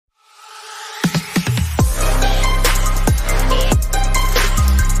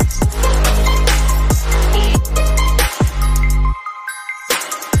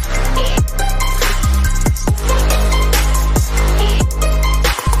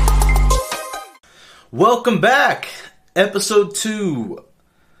Welcome back, episode 2,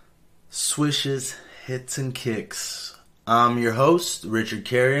 Swishes, Hits, and Kicks. I'm your host, Richard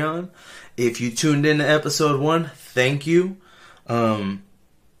Carrion. If you tuned in to episode 1, thank you.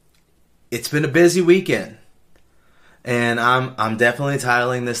 It's been a busy weekend, and I'm definitely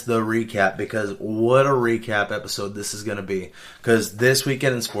titling this the recap because what a recap episode this is going to be. Because this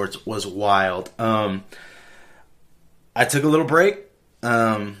weekend in sports was wild. I took a little break.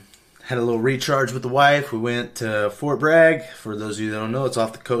 Had a little recharge with the wife. We went to Fort Bragg. For those of you that don't know, it's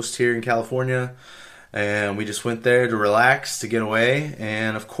off the coast here in California. And we just went there to relax, to get away.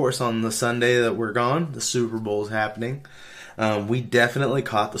 And, of course, on the Sunday that we're gone, the Super Bowl is happening. We definitely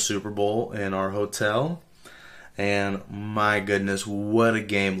caught the Super Bowl in our hotel. And, my goodness, what a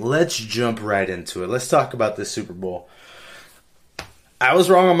game. Let's jump right into it. Let's talk about this Super Bowl. I was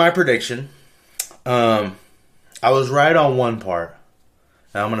wrong on my prediction. I was right on one part.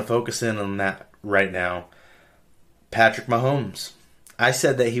 Now I'm going to focus in on that right now. Patrick Mahomes. I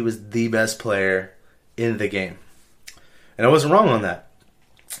said that he was the best player in the game. And I wasn't wrong on that.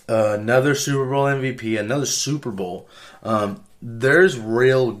 Another Super Bowl MVP, another Super Bowl. There's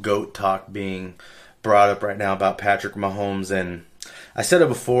real GOAT talk being brought up right now about Patrick Mahomes. And I said it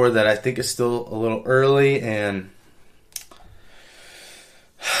before that I think it's still a little early. And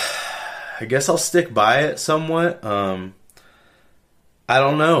I guess I'll stick by it somewhat. I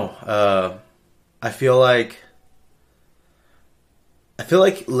don't know. I feel like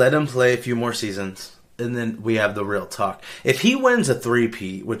let him play a few more seasons, and then we have the real talk. If he wins a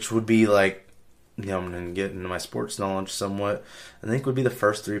three-peat, which would be like, I'm going to get into my sports knowledge somewhat, I think would be the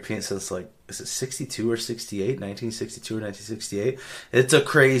first three-peat since, is it 62 or 68? 1962 or 1968? It's a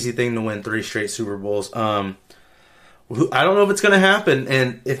crazy thing to win 3 straight Super Bowls. I don't know if it's going to happen,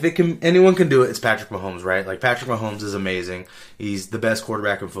 and if anyone can do it, it's Patrick Mahomes, right? Patrick Mahomes is amazing. He's the best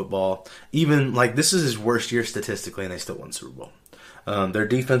quarterback in football. Even, this is his worst year statistically, and they still won the Super Bowl. Their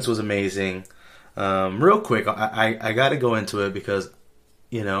defense was amazing. Real quick, I got to go into it because,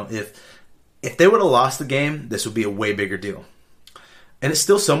 if they would have lost the game, this would be a way bigger deal. And it's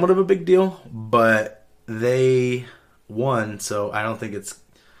still somewhat of a big deal, but they won, so I don't think it's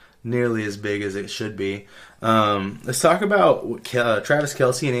nearly as big as it should be. Let's talk about Travis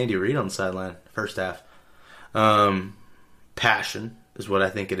Kelce and Andy Reid on the sideline. First half. Passion is what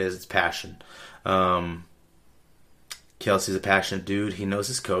I think it is. It's passion. Kelce's a passionate dude. He knows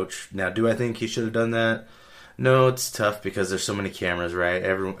his coach. Now, do I think he should have done that? No, it's tough because there's so many cameras, right?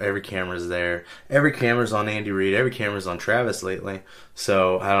 Every camera's there. Every camera's on Andy Reid. Every camera's on Travis lately.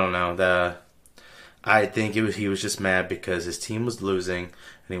 So, I don't know. I think he was just mad because his team was losing and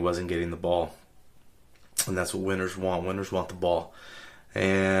he wasn't getting the ball. And that's what winners want. Winners want the ball.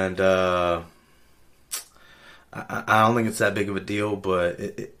 And I don't think it's that big of a deal, but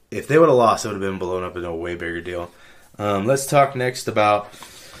if they would have lost, it would have been blown up into a way bigger deal. Let's talk next about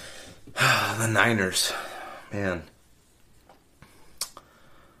the Niners. Man.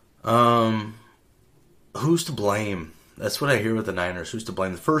 Who's to blame? That's what I hear with the Niners. Who's to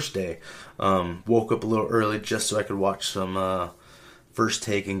blame? The first day, woke up a little early just so I could watch some First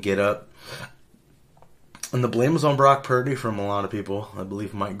Take and get up. And the blame was on Brock Purdy from a lot of people. I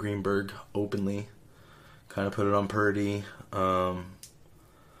believe Mike Greenberg openly kind of put it on Purdy.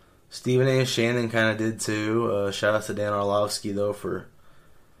 Stephen A. Shannon kind of did too. Shout out to Dan Orlovsky, though, for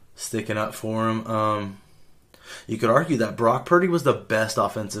sticking up for him. You could argue that Brock Purdy was the best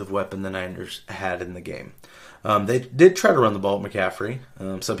offensive weapon the Niners had in the game. They did try to run the ball with McCaffrey.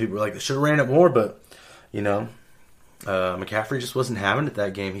 Some people were like, they should have ran it more, but, McCaffrey just wasn't having it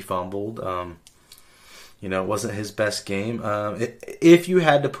that game. He fumbled. It wasn't his best game. If you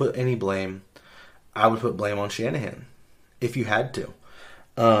had to put any blame, I would put blame on Shanahan. If you had to.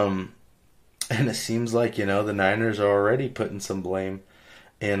 And it seems like, the Niners are already putting some blame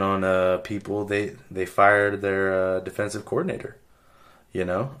in on people. They fired their defensive coordinator,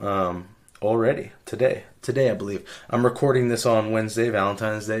 already. Today, I believe. I'm recording this on Wednesday,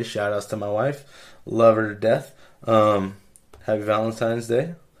 Valentine's Day. Shout outs to my wife. Love her to death. Happy Valentine's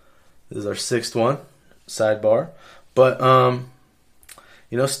Day. This is our 6th one. Sidebar. But,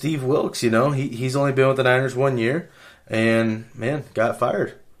 Steve Wilks, he's only been with the Niners 1 year. And, man, got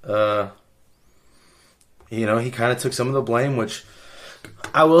fired. He kind of took some of the blame, which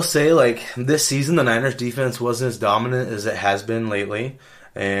I will say, this season, the Niners defense wasn't as dominant as it has been lately.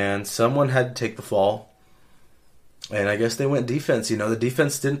 And someone had to take the fall. And I guess they went defense. The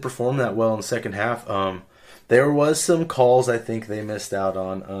defense didn't perform that well in the second half. There was some calls I think they missed out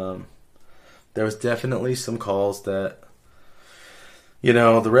on. There was definitely some calls that, the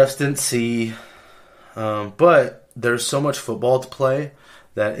refs didn't see. But there's so much football to play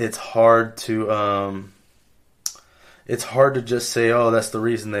that it's hard to just say, oh, that's the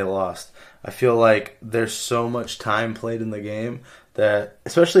reason they lost. I feel like there's so much time played in the game that,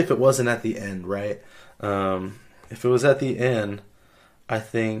 especially if it wasn't at the end, right? If it was at the end, I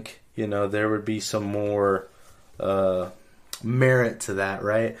think, there would be some more merit to that,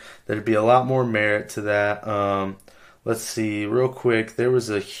 right? There'd be a lot more merit to that. Let's see, real quick. There was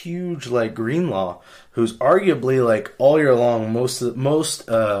a huge Greenlaw, who's arguably all year long. Most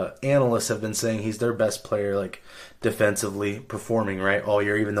analysts have been saying he's their best player, defensively performing, right, all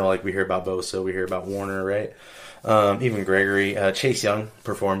year. Even though we hear about Bosa, we hear about Warner, right? Even Gregory, Chase Young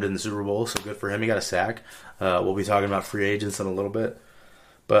performed in the Super Bowl, so good for him. He got a sack. We'll be talking about free agents in a little bit,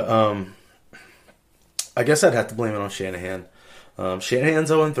 but I guess I'd have to blame it on Shanahan.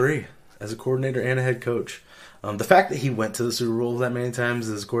 Shanahan's 0-3 as a coordinator and a head coach. The fact that he went to the Super Bowl that many times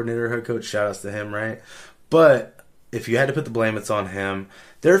as coordinator or head coach, shout outs to him, right? But if you had to put the blame, it's on him.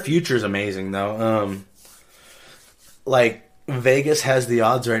 Their future is amazing, though. Vegas has the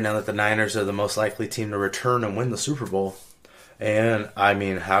odds right now that the Niners are the most likely team to return and win the Super Bowl. And, I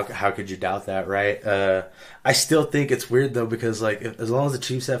mean, how could you doubt that, right? I still think it's weird, though, because, as long as the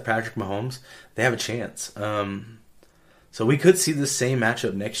Chiefs have Patrick Mahomes, they have a chance. So we could see the same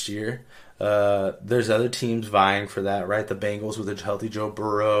matchup next year. There's other teams vying for that, right? The Bengals with a healthy Joe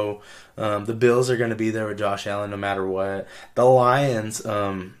Burrow. The Bills are going to be there with Josh Allen no matter what. The Lions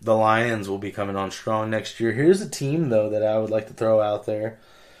will be coming on strong next year. Here's a team, though, that I would like to throw out there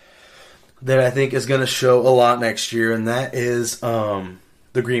that I think is going to show a lot next year, and that is the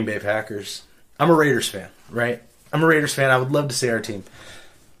Green Bay Packers. I'm a Raiders fan, right? I'm a Raiders fan. I would love to see our team.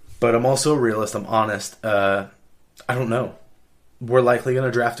 But I'm also a realist. I'm honest. I don't know. We're likely going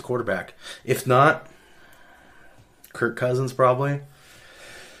to draft a quarterback. If not, Kirk Cousins probably.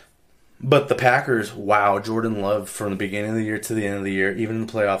 But the Packers, wow, Jordan Love from the beginning of the year to the end of the year, even in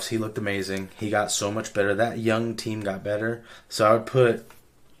the playoffs, he looked amazing. He got so much better. That young team got better. So I would put,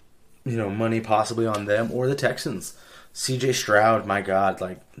 money possibly on them or the Texans. CJ Stroud, my God,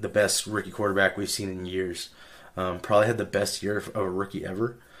 the best rookie quarterback we've seen in years. Probably had the best year of a rookie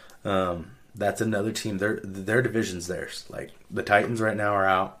ever. That's another team. Their division's theirs. The Titans right now are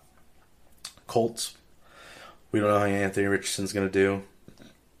out. Colts, we don't know how Anthony Richardson's going to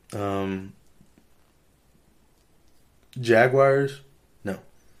do. Jaguars, no,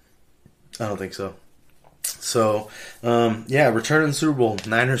 I don't think so. So, returning to the Super Bowl.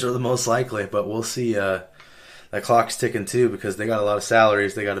 Niners are the most likely, but we'll see. That clock's ticking too because they got a lot of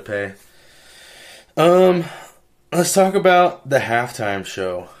salaries they got to pay. Let's talk about the halftime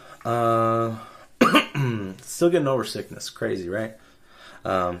show. Still getting over sickness. Crazy, right?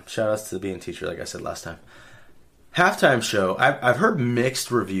 Shout outs to the being teacher, like I said last time. Halftime show. I've heard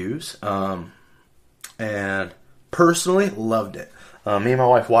mixed reviews, and personally loved it. Me and my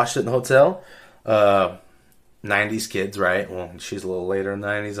wife watched it in the hotel. 90s kids, right? Well, she's a little later in the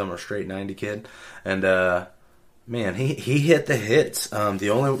 90s. I'm a straight 90 kid, and man, he hit the hits. He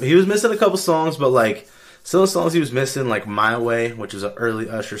was missing a couple songs, but some of the songs he was missing, My Way, which was an early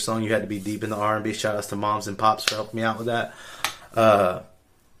Usher song. You had to be deep in the R&B. Shout outs to Moms and Pops for helping me out with that.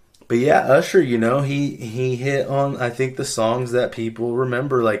 But yeah, Usher, he hit on, I think, the songs that people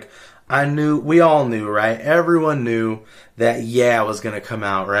remember. We all knew, right? Everyone knew that Yeah was going to come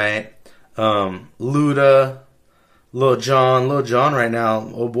out, right? Luda, Lil Jon right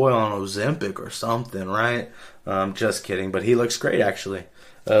now, oh boy, on Ozempic or something, right? Just kidding, but he looks great, actually.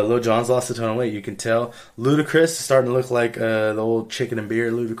 Lil Jon's lost a ton of weight, you can tell. Ludacris is starting to look like the old chicken and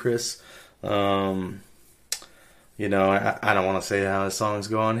beer Ludacris. I don't want to say how his songs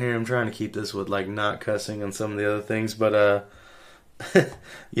go on here. I'm trying to keep this with not cussing and some of the other things, but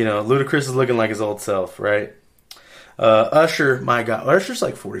Ludacris is looking like his old self, right? Usher, my God, Usher's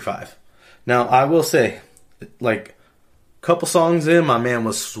 45. Now, I will say, couple songs in, my man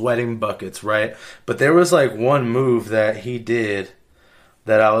was sweating buckets, right? But there was one move that he did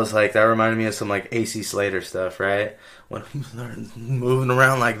that I was that reminded me of some AC Slater stuff, right? When he was moving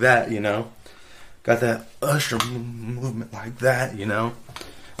around like that, got that Usher movement like that,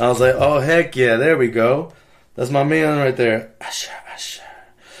 I was oh heck yeah, there we go. That's my man right there. Usher, Usher.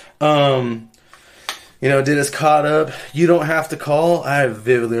 Did us Caught Up. You Don't Have to Call. I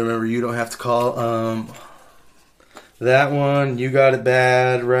vividly remember You Don't Have to Call. That one, You Got It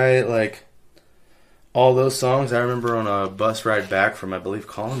Bad, right? All those songs I remember on a bus ride back from, I believe,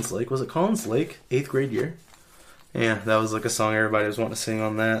 Collins Lake. Was it Collins Lake? 8th grade year? Yeah, that was a song everybody was wanting to sing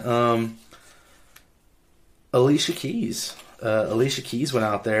on that. Alicia Keys. Alicia Keys went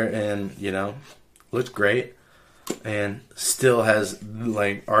out there and, looked great. And still has,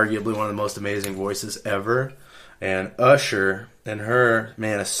 arguably one of the most amazing voices ever. And Usher and her,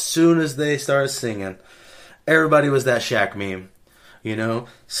 man, as soon as they started singing, everybody was that Shaq meme. You know,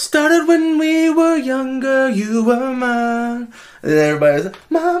 started when we were younger, you were mine. And everybody was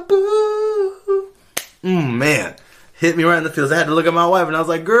like, my boo. Man, hit me right in the feels. I had to look at my wife and I was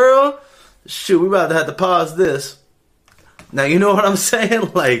like, girl, shoot, we about to have to pause this. Now, you know what I'm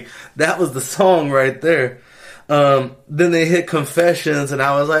saying? Like, that was the song right there. Then they hit Confessions, and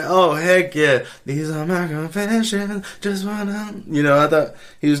I was like, oh, heck yeah. These are my confessions, just wanna... You know, I thought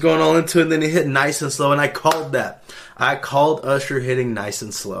he was going all into it, and then he hit Nice and Slow, and I called that. I called Usher hitting Nice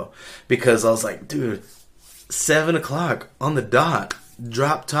and Slow, because I was like, dude, 7 o'clock on the dot,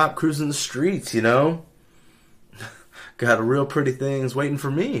 drop top cruising the streets, you know? Got a real pretty things waiting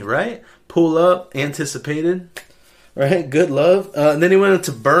for me, right? Pull up, anticipated, right? Good love. And then he went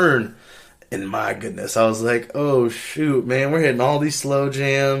into Burn. And my goodness, I was like, oh, shoot, man, we're hitting all these slow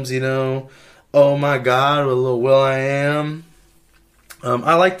jams, you know. Oh, my God, with a little will.i.am.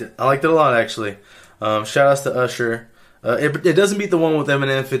 I liked it. I liked it a lot, actually. Shout outs to Usher. It doesn't beat the one with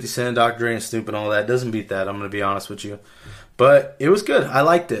Eminem, 50 Cent, Dr. Dre, and Snoop and all that. It doesn't beat that, I'm going to be honest with you. But it was good. I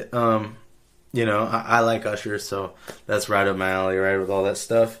liked it. You know, I like Usher, so that's right up my alley, right, with all that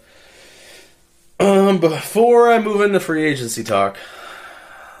stuff. Before I move into free agency talk,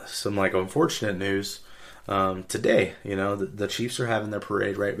 some like unfortunate news today. You know, the Chiefs are having their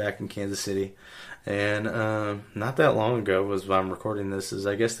parade right back in Kansas City, and not that long ago was when I'm recording this. Is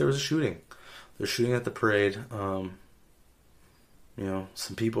I guess there was a shooting. They're shooting at the parade. You know,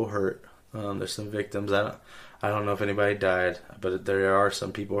 some people hurt. There's some victims. I don't know if anybody died, but there are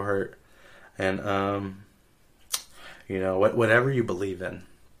some people hurt, and you know, whatever you believe in.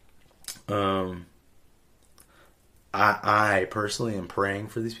 I personally am praying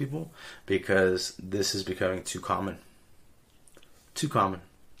for these people because this is becoming too common. Too common.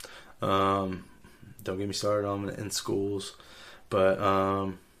 Don't get me started on in schools, but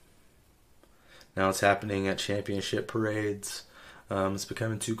now it's happening at championship parades. It's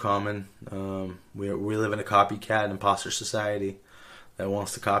becoming too common. We live in a copycat imposter society that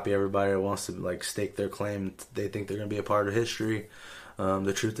wants to copy everybody, that wants to like stake their claim. They think they're going to be a part of history.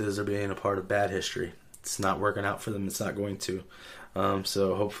 The truth is they're being a part of bad history. It's not working out for them. It's not going to.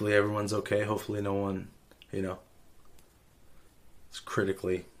 So hopefully everyone's okay. Hopefully no one, you know, is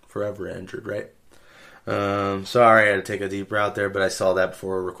critically forever injured, right? Sorry I had to take a deep route there, but I saw that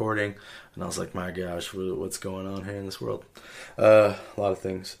before recording, and I was like, my gosh, what's going on here in this world? A lot of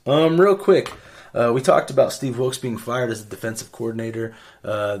things. Real quick, we talked about Steve Wilks being fired as a defensive coordinator.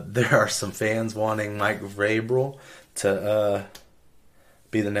 There are some fans wanting Mike Vrabel to...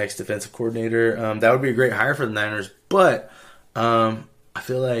 be the next defensive coordinator. That would be a great hire for the Niners, but I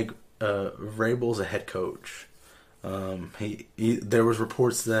feel like Vrabel's a head coach. There was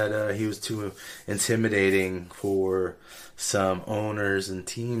reports that he was too intimidating for some owners and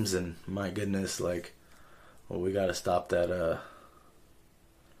teams, and my goodness, like, well, we got to stop that.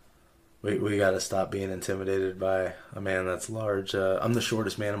 We got to stop being intimidated by a man that's large. I'm the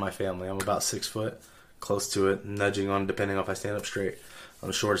shortest man in my family. I'm about 6 foot, close to it, nudging on depending on if I stand up straight. I'm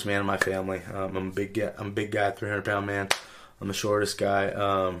the shortest man in my family. I'm a big guy, 300-pound man. I'm the shortest guy.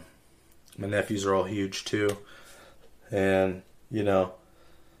 My nephews are all huge too, and you know,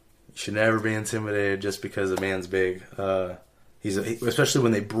 you should never be intimidated just because a man's big. Especially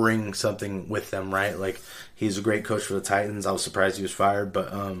when they bring something with them, right? Like, he's a great coach for the Titans. I was surprised he was fired,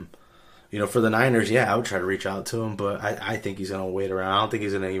 but you know, for the Niners, yeah, I would try to reach out to him, but I think he's going to wait around. I don't think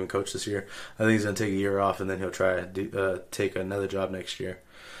he's going to even coach this year. I think he's going to take a year off, and then he'll try to take another job next year.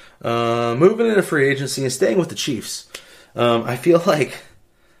 Moving into free agency and staying with the Chiefs, I feel like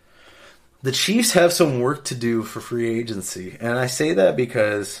the Chiefs have some work to do for free agency, and I say that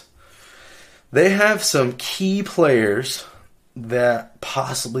because they have some key players that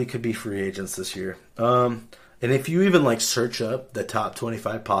possibly could be free agents this year. And if you even like search up the top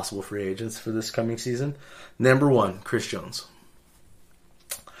 25 possible free agents for this coming season, number 1, Chris Jones.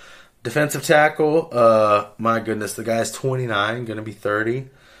 Defensive tackle, my goodness, the guy's 29, going to be 30.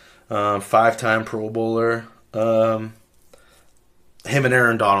 5-time Pro Bowler. Him and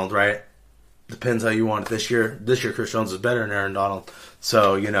Aaron Donald, right? Depends how you want it this year. This year, Chris Jones is better than Aaron Donald.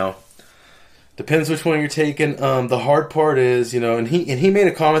 So, you know, depends which one you're taking. The hard part is, you know, and he made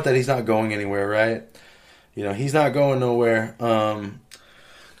a comment that he's not going anywhere, right? You know, he's not going nowhere.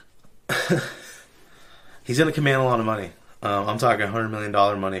 He's going to command a lot of money. I'm talking $100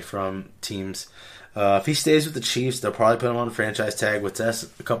 million money from teams. If he stays with the Chiefs, they'll probably put him on a franchise tag, with that's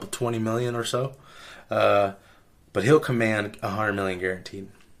a couple $20 million or so. But he'll command $100 million guaranteed.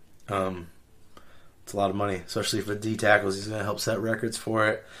 It's a lot of money, especially for D tackles. He's going to help set records for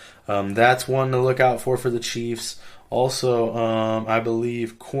it. That's one to look out for the Chiefs. Also, I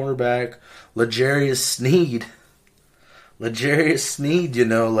believe cornerback L'Jarius Sneed. L'Jarius Sneed,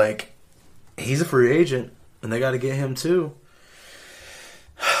 he's a free agent, and they got to get him too.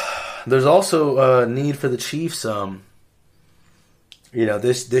 There's also a need for the Chiefs.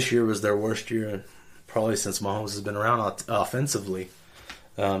 This year was their worst year, probably since Mahomes has been around offensively.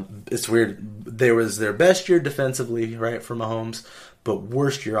 It's weird. There was their best year defensively, right, for Mahomes, but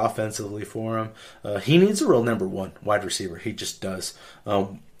worst year offensively for him. He needs a real number one wide receiver. He just does.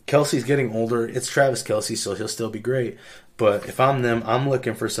 Kelsey's getting older. It's Travis Kelce, so he'll still be great. But if I'm them, I'm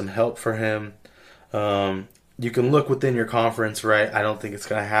looking for some help for him. You can look within your conference, right? I don't think it's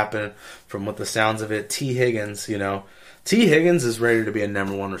going to happen from what the sounds of it. T. Higgins, T. Higgins is ready to be a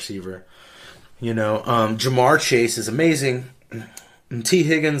number one receiver. Jamar Chase is amazing. And T.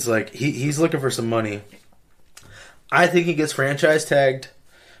 Higgins, he's looking for some money. I think he gets franchise tagged.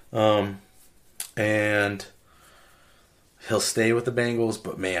 And he'll stay with the Bengals.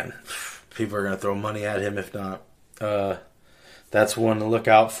 But, man, people are going to throw money at him if not. That's one to look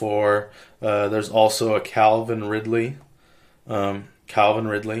out for. There's also a Calvin Ridley. Calvin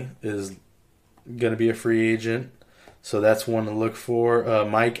Ridley is going to be a free agent. So that's one to look for.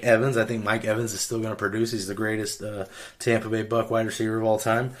 Mike Evans. I think Mike Evans is still going to produce. He's the greatest Tampa Bay Buck wide receiver of all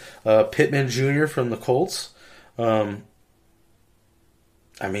time. Pittman Jr. from the Colts. My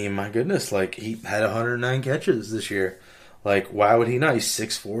goodness. He had 109 catches this year. Why would he not? He's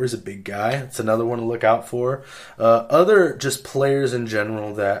 6'4". He's a big guy. It's another one to look out for. Other just players in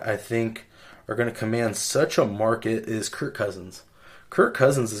general that I think are going to command such a market is Kirk Cousins. Kirk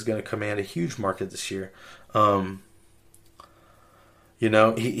Cousins is going to command a huge market this year.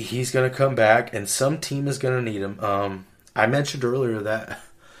 He's going to come back, and some team is going to need him. I mentioned earlier that,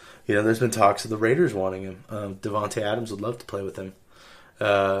 there's been talks of the Raiders wanting him. Devontae Adams would love to play with him.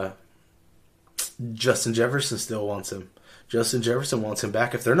 Justin Jefferson still wants him. Justin Jefferson wants him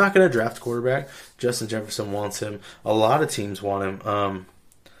back. If they're not going to draft a quarterback, Justin Jefferson wants him. A lot of teams want him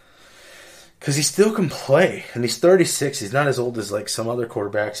because he still can play. And he's 36. He's not as old as some other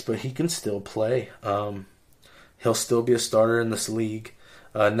quarterbacks, but he can still play. He'll still be a starter in this league.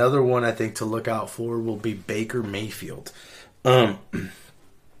 Another one I think to look out for will be Baker Mayfield.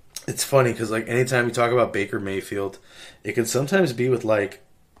 It's funny because anytime you talk about Baker Mayfield, it can sometimes be with a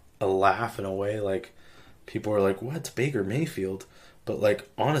laugh in a way. People are what's Baker Mayfield? But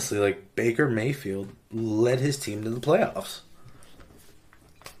honestly, Baker Mayfield led his team to the playoffs.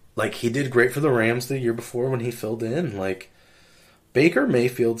 He did great for the Rams the year before when he filled in. Baker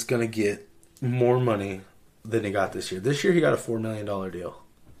Mayfield's going to get more money than he got this year. This year he got a $4 million deal,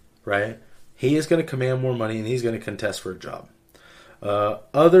 right? He is going to command more money and he's going to contest for a job.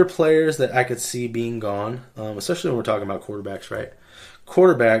 Other players that I could see being gone, especially when we're talking about quarterbacks, right?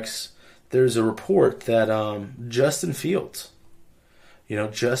 Quarterbacks, there's a report that Justin Fields,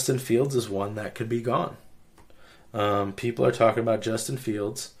 Justin Fields is one that could be gone. People are talking about Justin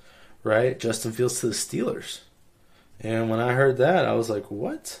Fields, right? Justin Fields to the Steelers. And when I heard that, I was like,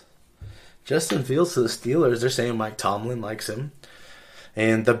 what? Justin Fields to the Steelers. They're saying Mike Tomlin likes him.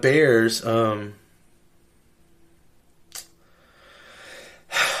 And the Bears, I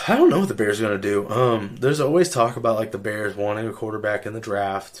don't know what the Bears are going to do. There's always talk about the Bears wanting a quarterback in the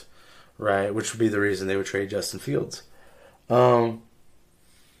draft, right? Which would be the reason they would trade Justin Fields. I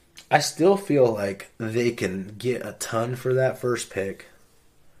still feel like they can get a ton for that first pick,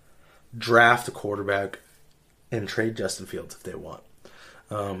 draft a quarterback, and trade Justin Fields if they want.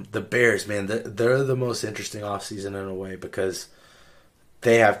 The Bears, man, they're the most interesting offseason in a way because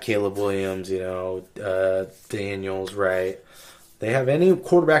they have Caleb Williams, Daniels, right? They have any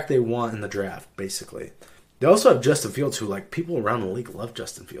quarterback they want in the draft, basically. They also have Justin Fields, who, people around the league love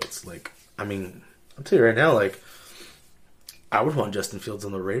Justin Fields. I'll tell you right now, I would want Justin Fields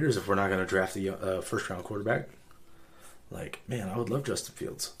on the Raiders if we're not going to draft a first-round quarterback. Man, I would love Justin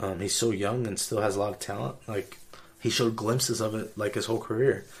Fields. He's so young and still has a lot of talent. He showed glimpses of it, his whole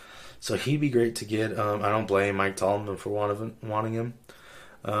career. So he'd be great to get. I don't blame Mike Tomlin for wanting him.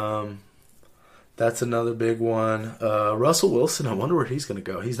 That's another big one. Russell Wilson, I wonder where he's going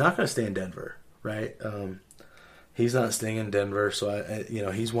to go. He's not going to stay in Denver, right? He's not staying in Denver, so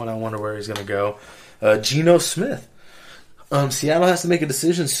he's one I wonder where he's going to go. Geno Smith. Seattle has to make a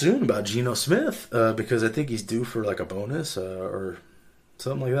decision soon about Geno Smith because I think he's due for a bonus or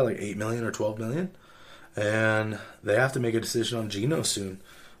something like that, $8 million or $12 million, and they have to make a decision on Geno soon.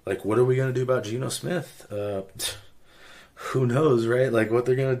 What are we going to do about Geno Smith? Who knows, right? What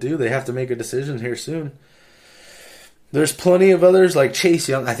they're going to do. They have to make a decision here soon. There's plenty of others like Chase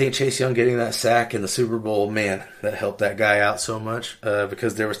Young. I think Chase Young getting that sack in the Super Bowl, man, that helped that guy out so much.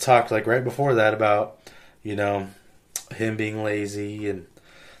 Because there was talk like right before that about, him being lazy and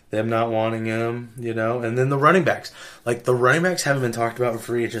them not wanting him, And then the running backs. Like the running backs haven't been talked about in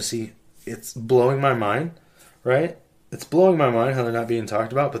free agency. It's blowing my mind, right? It's blowing my mind how they're not being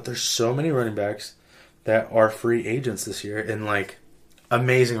talked about, but there's so many running backs that are free agents this year and like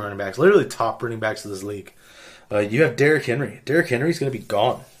amazing running backs. Literally top running backs of this league. You have Derrick Henry. Derrick Henry's going to be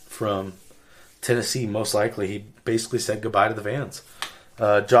gone from Tennessee, most likely. He basically said goodbye to the fans.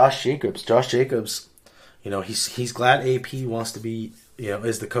 Josh Jacobs. He's glad AP wants to be,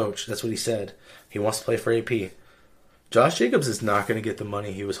 is the coach. That's what he said. He wants to play for AP. Josh Jacobs is not going to get the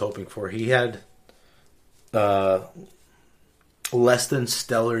money he was hoping for. He had less than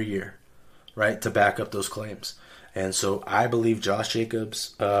stellar year, right, to back up those claims. And so I believe Josh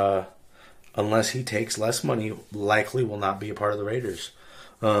Jacobs, unless he takes less money, likely will not be a part of the Raiders.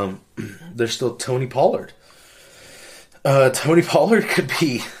 There's still Tony Pollard. Tony Pollard could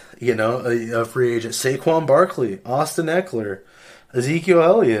be, a free agent. Saquon Barkley, Austin Eckler, Ezekiel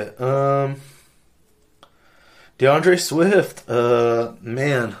Elliott, DeAndre Swift.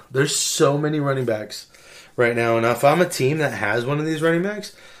 Man, there's so many running backs right now. And if I'm a team that has one of these running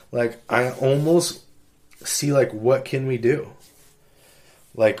backs, like I almost see like what can we do?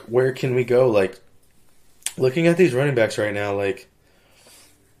 Like, where can we go? Like, looking at these running backs right now, like,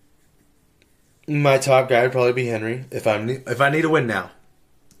 my top guy would probably be Henry. If I need a win now,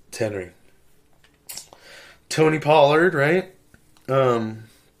 it's Henry. Tony Pollard, right? Gus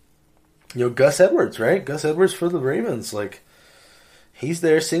Edwards, right? Gus Edwards for the Ravens. Like, he's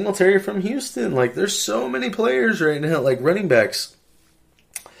there. Singletary from Houston. Like, there's so many players right now, like, running backs.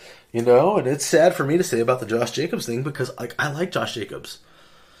 And it's sad for me to say about the Josh Jacobs thing because, like, I like Josh Jacobs.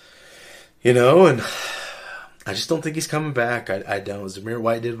 And I just don't think he's coming back. I don't. Zamir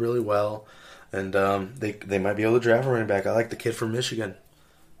White did really well. And they might be able to draft a running back. I like the kid from Michigan.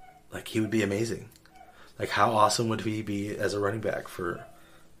 Like, he would be amazing. Like, how awesome would he be as a running back for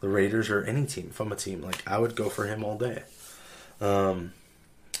the Raiders or any team? If I'm a team, like, I would go for him all day. I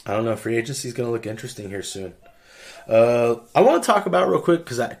don't know. Free agency is going to look interesting here soon. I want to talk about real quick,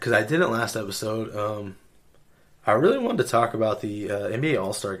 because I didn't last episode. I really wanted to talk about the NBA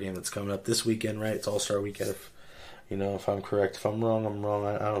All-Star game that's coming up this weekend, right? It's All-Star weekend, if I'm correct. If I'm wrong, I'm wrong.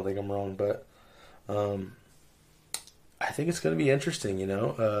 I don't think I'm wrong, but I think it's going to be interesting,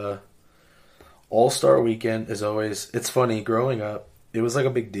 All-Star weekend is always... It's funny, growing up, it was like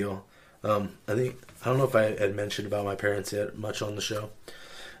a big deal. I don't know if I had mentioned about my parents yet much on the show.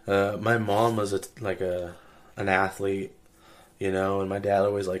 My mom was an athlete, and my dad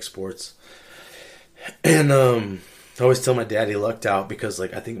always liked sports. And I always tell my dad he lucked out because,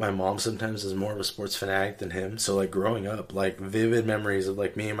 like, I think my mom sometimes is more of a sports fanatic than him. So, like, growing up, like, vivid memories of,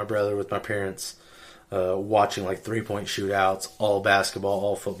 like, me and my brother with my parents watching, like, three-point shootouts, all basketball,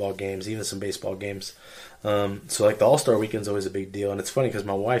 all football games, even some baseball games. So, like, the All-Star Weekend's always a big deal. And it's funny because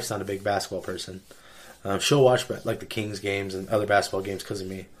my wife's not a big basketball person. She'll watch, like, the Kings games and other basketball games because of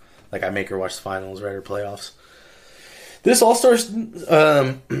me. Like, I make her watch the finals, right, or playoffs. This All-Star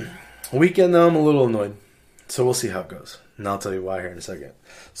weekend, though, I'm a little annoyed. So we'll see how it goes. And I'll tell you why here in a second.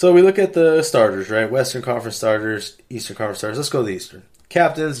 So we look at the starters, right? Western Conference starters, Eastern Conference starters. Let's go to the Eastern.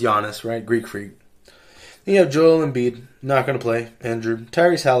 Captains, Giannis, right? Greek freak. Then you have Joel Embiid, not going to play. Andrew.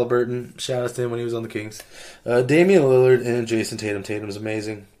 Tyrese Halliburton, shout out to him when he was on the Kings. Damian Lillard and Jason Tatum. Tatum's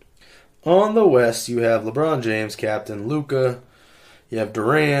amazing. On the West, you have LeBron James, captain. Luka. You have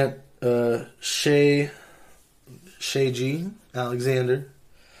Durant, Shea G, Alexander.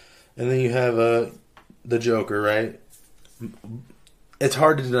 And then you have the Joker, right? It's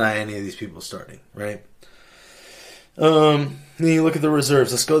hard to deny any of these people starting, right? Then you look at the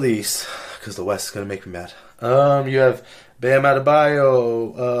reserves. Let's go to the East, because the West is going to make me mad. You have Bam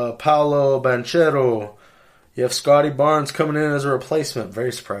Adebayo, Paolo Banchero. You have Scotty Barnes coming in as a replacement.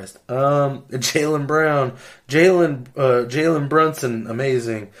 Very surprised. Jaylen Brown. Jalen Brunson,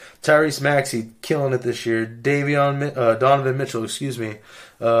 amazing. Tyrese Maxey, killing it this year. Donovan Mitchell,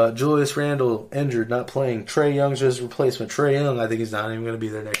 Julius Randle, injured, not playing. Trae Young's his replacement. Trae Young, I think he's not even going to be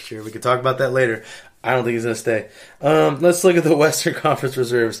there next year. We can talk about that later. I don't think he's going to stay. Let's look at the Western Conference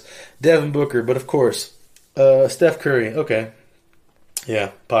reserves. Devin Booker, but of course, Steph Curry. Okay.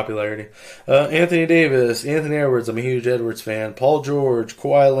 Yeah, popularity. Anthony Davis, Anthony Edwards. I'm a huge Edwards fan. Paul George,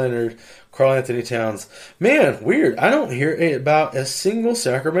 Kawhi Leonard, Karl Anthony Towns. Man, weird. I don't hear about a single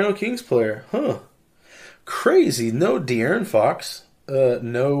Sacramento Kings player. Huh. Crazy. No De'Aaron Fox.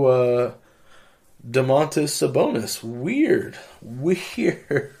 No Domantas Sabonis. Weird.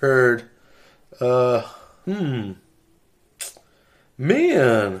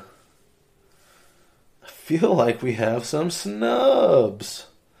 Man, I feel like we have some snubs.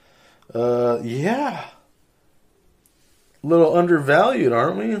 Yeah. A little undervalued,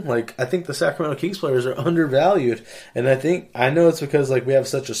 aren't we? Like, I think the Sacramento Kings players are undervalued. And I know it's because, like, we have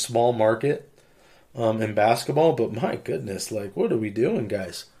such a small market in basketball, but my goodness, like, what are we doing,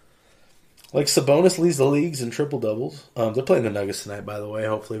 guys? Like, Sabonis leads the leagues in triple-doubles. They're playing the Nuggets tonight, by the way.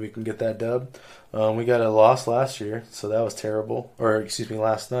 Hopefully we can get that dub. We got a loss last year, so that was terrible. Or, excuse me,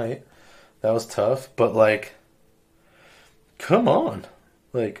 last night. That was tough. But, like, come on.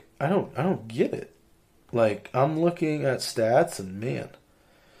 Like, I don't get it. Like, I'm looking at stats, and man,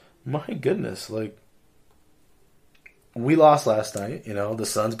 my goodness, like, we lost last night. You know, the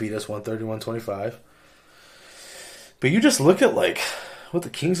Suns beat us 131-25. But you just look at, like, what the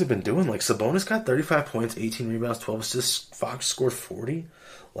Kings have been doing. Like, Sabonis got 35 points, 18 rebounds, 12 assists. Fox scored 40.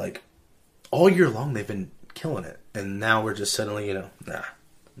 Like, all year long they've been killing it. And now we're just suddenly, you know, nah.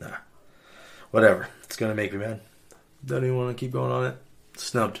 Whatever. It's going to make me mad. Don't even want to keep going on it.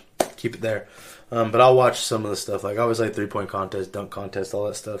 Snubbed. Keep it there. But I'll watch some of the stuff. Like, I always like three-point contest, dunk contest, all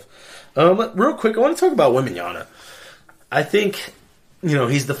that stuff. Real quick, I want to talk about Wembanyama. I think, you know,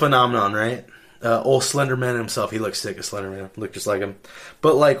 he's the phenomenon, right? Old Slender Man himself. He looks sick as Slender Man. Look just like him.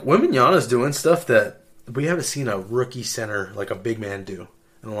 But, like, Wembanyama's doing stuff that we haven't seen a rookie center, like a big man, do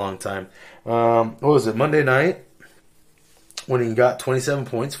in a long time. What was it, Monday night? When he got 27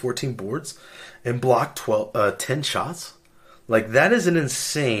 points, 14 boards, and blocked 10 shots. Like, that is an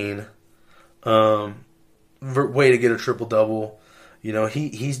insane way to get a triple-double. You know,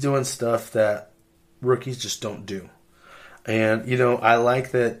 he's doing stuff that rookies just don't do. And, you know, I like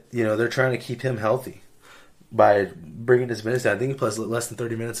that, you know, they're trying to keep him healthy by bringing his minutes down. I think he plays less than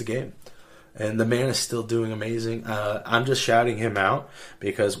 30 minutes a game. And the man is still doing amazing. I'm just shouting him out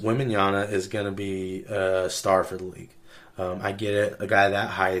because Wembanyama is going to be a star for the league. I get it. A guy that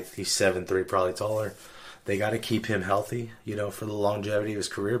height, he's 7'3", probably taller. They got to keep him healthy, you know, for the longevity of his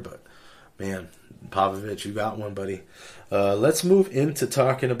career. But, man, Popovich, you got one, buddy. Let's move into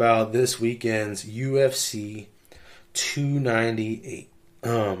talking about this weekend's UFC 298.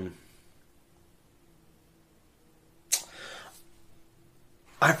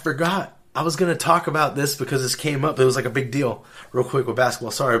 I forgot. I was going to talk about this because this came up. It was like a big deal. Real quick with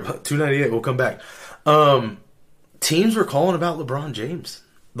basketball. Sorry, but 298, we'll come back. Teams were calling about LeBron James.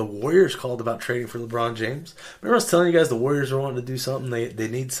 The Warriors called about trading for LeBron James. Remember I was telling you guys the Warriors are wanting to do something. They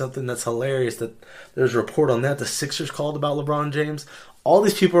need something that's hilarious. That there's a report on that. The Sixers called about LeBron James. All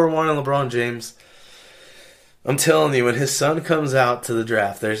these people are wanting LeBron James. I'm telling you, when his son comes out to the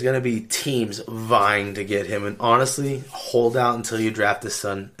draft, there's going to be teams vying to get him. And honestly, hold out until you draft his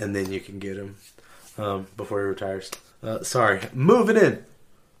son, and then you can get him before he retires. Sorry. Moving in.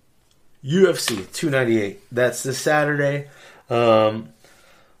 UFC 298. That's this Saturday.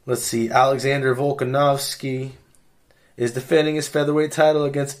 Let's see. Alexander Volkanovski is defending his featherweight title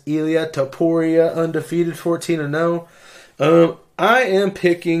against Ilia Topuria, undefeated, 14-0. I am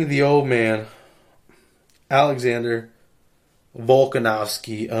picking the old man, Alexander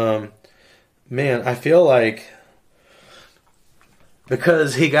Volkanovski. Man, I feel like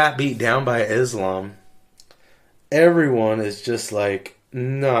because he got beat down by Islam, everyone is just like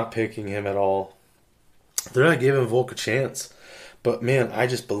not picking him at all. They're not giving Volk a chance. But man, I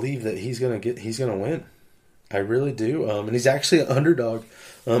just believe that he's gonna win. I really do. And he's actually an underdog.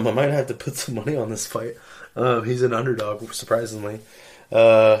 I might have to put some money on this fight. He's an underdog, surprisingly.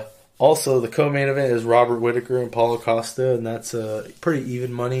 Also, the co-main event is Robert Whittaker and Paulo Costa, and that's pretty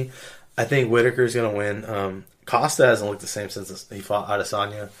even money. I think Whittaker's going to win. Costa hasn't looked the same since he fought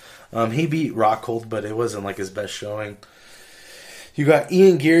Adesanya. He beat Rockhold, but it wasn't like his best showing. You got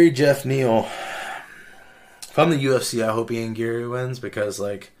Ian Gary, Jeff Neal. If I'm the UFC, I hope Ian Gary wins because,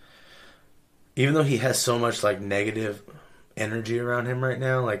 like, even though he has so much, like, negative energy around him right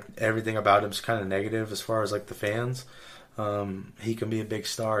now, like, everything about him is kind of negative as far as, like, the fans. He can be a big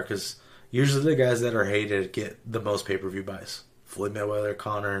star because usually the guys that are hated get the most pay-per-view buys. Floyd Mayweather,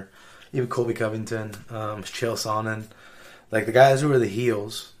 Conor, even Colby Covington, Chael Sonnen. Like, the guys who are the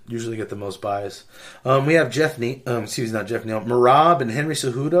heels usually get the most buys. We have Merab and Henry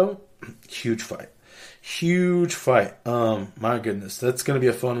Cejudo. Huge fight. My goodness. That's going to be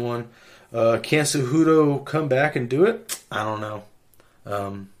a fun one. Can Cejudo come back and do it? I don't know.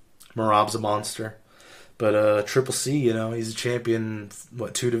 Merab's a monster. But Triple C, you know, he's a champion,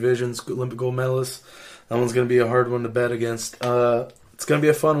 2 divisions, Olympic gold medalist. That one's going to be a hard one to bet against. It's going to be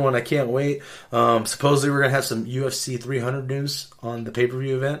a fun one. I can't wait. Supposedly we're going to have some UFC 300 news on the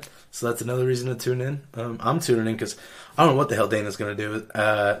pay-per-view event, so that's another reason to tune in. I'm tuning in because I don't know what the hell Dana's going to do.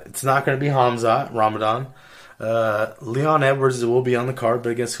 It's not going to be Hamzat Ramadan. Leon Edwards will be on the card,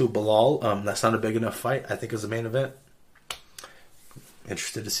 but against who? Bilal. That's not a big enough fight, I think, as a main event.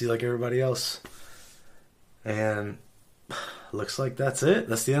 Interested to see like everybody else. And looks like that's it.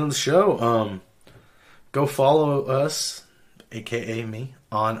 That's the end of the show. Go follow us, aka me,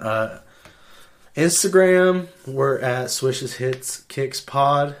 on Instagram. We're at Swish's Hits Kicks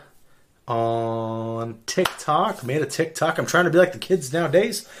Pod. On TikTok, made a TikTok. I'm trying to be like the kids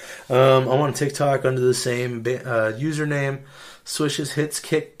nowadays. I'm on TikTok under the same username, Swish's Hits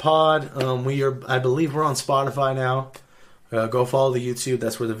Kick Pod. I believe we're on Spotify now. Go follow the YouTube.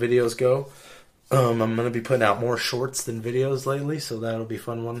 That's where the videos go. I'm going to be putting out more shorts than videos lately, so that'll be a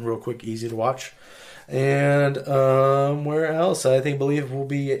fun one, real quick, easy to watch. And where else? Believe will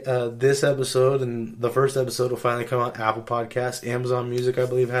be this episode, and the first episode will finally come out. Apple Podcasts, Amazon Music, I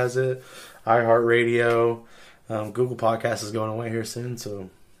believe, has it. iHeartRadio, Google Podcasts is going away here soon, so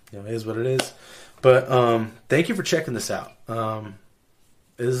it is what it is. But thank you for checking this out.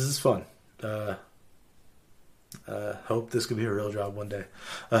 This is fun. Hope this could be a real job one day.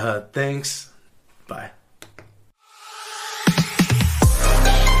 Thanks. Bye.